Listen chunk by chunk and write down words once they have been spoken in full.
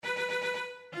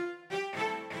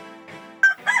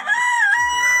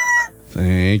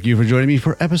Thank you for joining me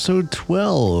for episode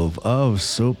 12 of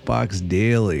Soapbox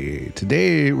Daily.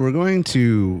 Today, we're going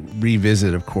to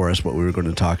revisit, of course, what we were going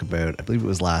to talk about. I believe it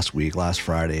was last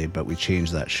Friday, but we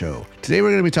changed that show. Today,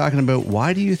 we're going to be talking about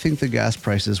why do you think the gas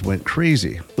prices went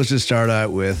crazy? Let's just start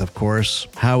out with, of course,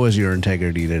 how was your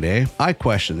integrity today? I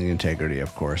question the integrity,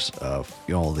 of course, of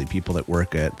all the people that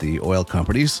work at the oil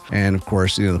companies and, of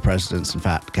course, the presidents and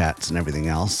fat cats and everything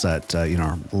else that,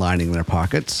 are lining their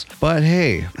pockets. But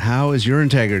hey, how is your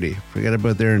integrity? Forget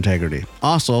about their integrity.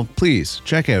 Also, please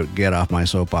check out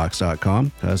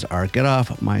getoffmysoapbox.com because our Get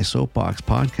Off My Soapbox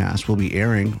podcast will be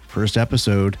airing first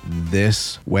episode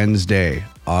this Wednesday,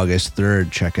 August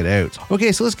 3rd. Check it out.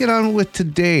 Okay, so let's get on with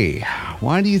today.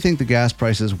 Why do you think the gas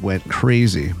prices went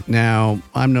crazy? Now,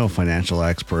 I'm no financial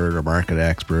expert or market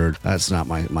expert. That's not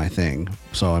my thing.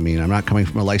 So, I'm not coming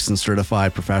from a licensed,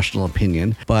 certified professional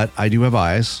opinion, but I do have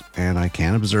eyes and I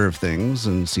can observe things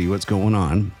and see what's going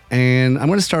on. And I'm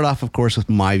going to start off, of course, with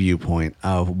my viewpoint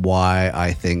of why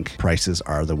I think prices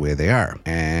are the way they are.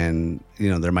 And,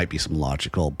 there might be some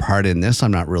logical part in this.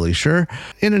 I'm not really sure.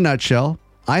 In a nutshell,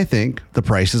 I think the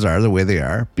prices are the way they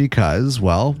are because,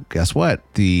 well, guess what?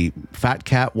 The fat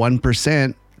cat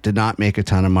 1% did not make a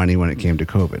ton of money when it came to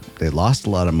COVID. They lost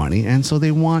a lot of money, and so they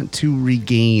want to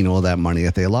regain all that money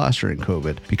that they lost during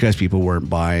COVID because people weren't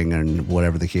buying and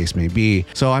whatever the case may be.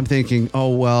 So I'm thinking,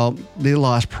 oh, well, they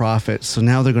lost profits, so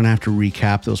now they're going to have to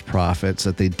recap those profits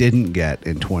that they didn't get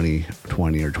in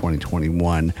 2020 or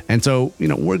 2021. And so,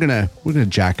 we're gonna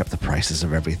jack up the prices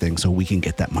of everything so we can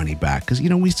get that money back because,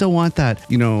 we still want that,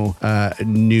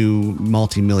 new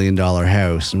multi-million-dollar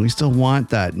house, and we still want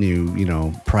that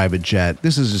new, private jet.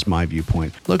 This is just my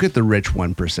viewpoint. Look at the rich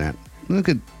 1%. Look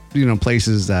at,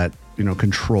 places that,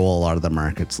 control a lot of the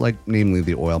markets, like namely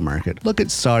the oil market. Look at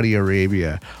Saudi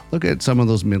Arabia. Look at some of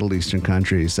those Middle Eastern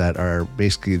countries that are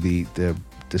basically the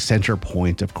center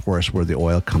point, of course, where the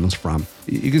oil comes from.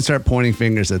 You can start pointing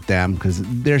fingers at them because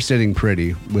they're sitting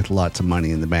pretty with lots of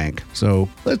money in the bank. So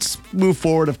let's move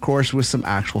forward, of course, with some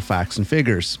actual facts and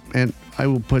figures. And I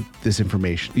will put this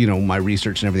information, my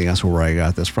research and everything else where I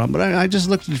got this from. But I just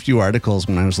looked at a few articles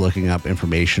when I was looking up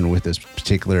information with this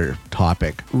particular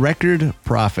topic. Record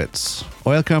profits.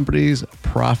 Oil companies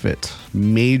profit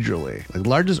majorly. The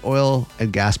largest oil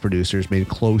and gas producers made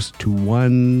close to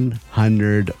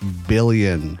 $100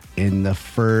 billion in the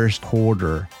first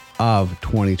quarter of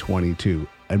 2022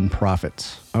 in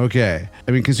profits. Okay.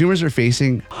 Consumers are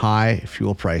facing high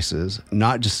fuel prices,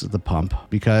 not just at the pump,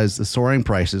 because the soaring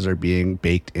prices are being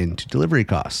baked into delivery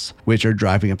costs, which are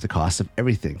driving up the cost of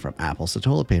everything from apples to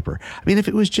toilet paper. If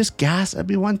it was just gas, that'd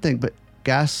be one thing, but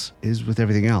gas is with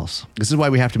everything else. This is why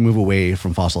we have to move away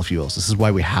from fossil fuels. This is why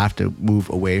we have to move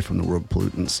away from the world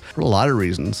pollutants for a lot of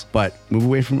reasons, but move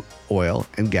away from oil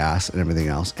and gas and everything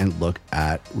else and look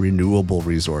at renewable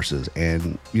resources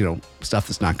and, stuff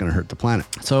that's not going to hurt the planet.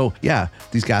 So yeah,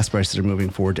 these gas prices are moving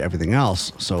forward to everything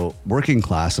else. So working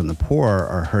class and the poor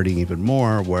are hurting even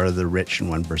more, where the rich and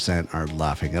 1% are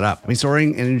laughing it up.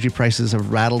 Soaring energy prices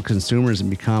have rattled consumers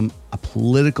and become a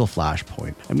political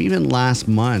flashpoint. Even last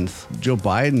month, Joe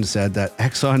Biden said that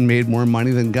Exxon made more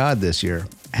money than God this year.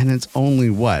 And it's only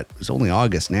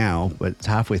August now, but it's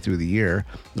halfway through the year,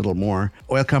 a little more.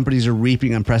 Oil companies are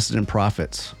reaping unprecedented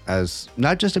profits as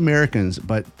not just Americans,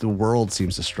 but the world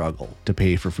seems to struggle to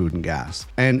pay for food and gas.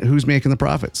 And who's making the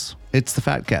profits? It's the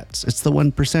fat cats. It's the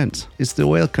 1%. It's the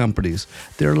oil companies.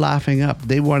 They're laughing up.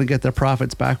 They want to get their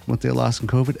profits back from what they lost in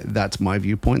COVID. That's my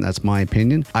viewpoint. That's my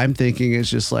opinion. I'm thinking it's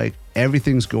just like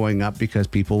everything's going up because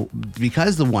the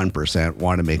 1%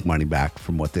 want to make money back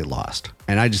from what they lost.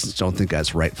 And I just don't think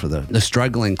that's right for the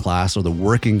struggling class or the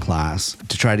working class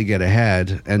to try to get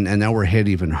ahead. And now we're hit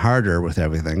even harder with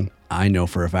everything. I know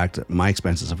for a fact that my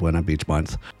expenses have went up each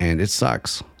month and it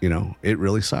sucks. It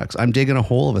really sucks. I'm digging a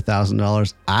hole of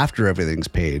 $1,000 after everything's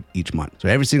paid each month. So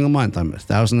every single month I'm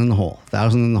 1,000 in the hole,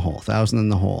 1,000 in the hole, 1,000 in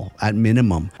the hole, at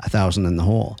minimum 1,000 in the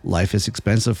hole. Life is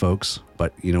expensive, folks.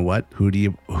 But you know what? Who do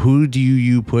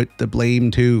you put the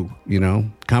blame to?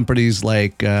 Companies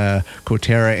like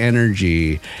Coterra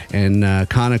Energy and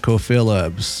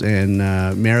ConocoPhillips and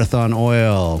Marathon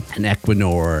Oil and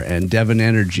Equinor and Devon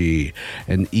Energy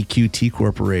and EQT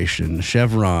Corporation,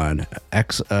 Chevron,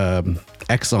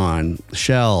 Exxon,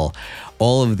 Shell,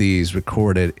 all of these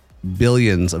recorded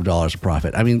billions of dollars of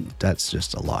profit. That's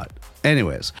just a lot.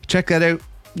 Anyways, check that out.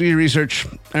 Do your research.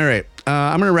 All right.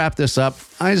 I'm going to wrap this up.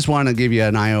 I just want to give you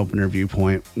an eye-opener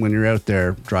viewpoint. When you're out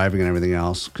there driving and everything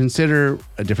else, consider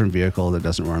a different vehicle that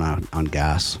doesn't run on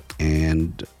gas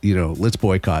And, let's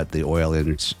boycott the oil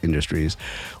industries.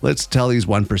 Let's tell these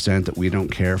 1% that we don't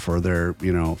care for their,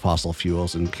 fossil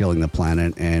fuels and killing the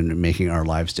planet and making our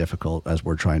lives difficult as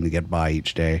we're trying to get by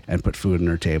each day and put food on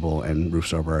our table and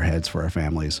roofs over our heads for our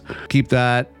families. Keep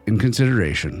that in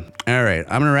consideration. All right,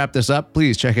 I'm going to wrap this up.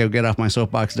 Please check out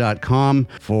getoffmysoapbox.com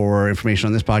for information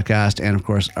on this podcast. And of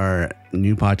course, our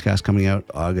new podcast coming out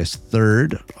August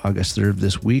 3rd. August 3rd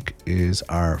this week is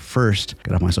our first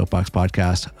Get Off My Soapbox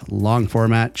podcast. Long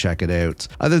format. Check it out.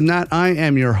 Other than that, I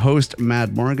am your host,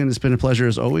 Matt Morgan. It's been a pleasure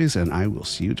as always, and I will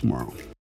see you tomorrow.